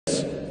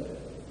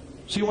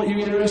So you want you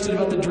interested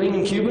about the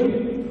dreaming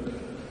Cuban?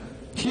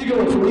 Hugo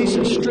and police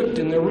are stripped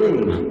in their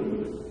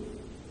room.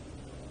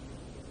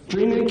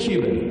 Dreaming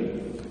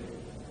Cuban.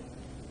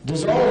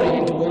 Dissolving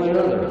into one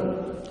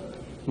another.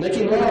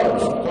 Making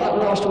love.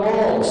 Whitewashed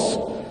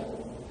walls.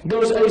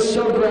 It's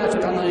so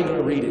graphic, I'm not even going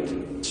to read it.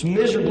 It's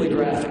miserably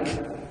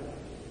graphic.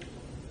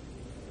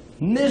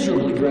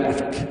 Miserably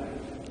graphic.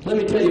 Let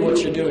me tell you what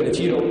you're doing if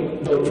you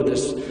don't vote for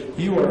this.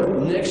 You are,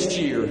 next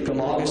year,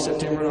 come August,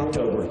 September, and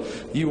October,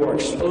 you are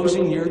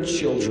exposing your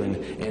children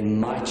and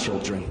my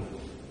children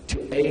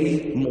to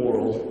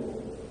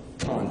amoral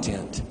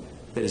content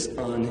that is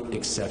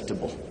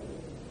unacceptable.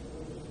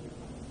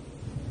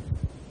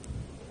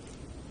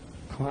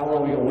 How long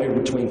are we going to waver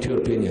between two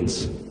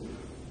opinions?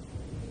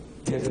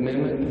 10th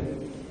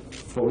Amendment?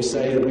 Where we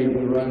say that we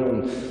run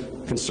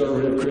on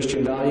conservative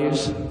Christian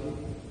values?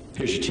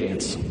 Here's your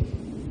chance.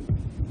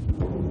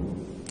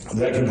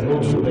 That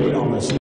concludes the debate on this.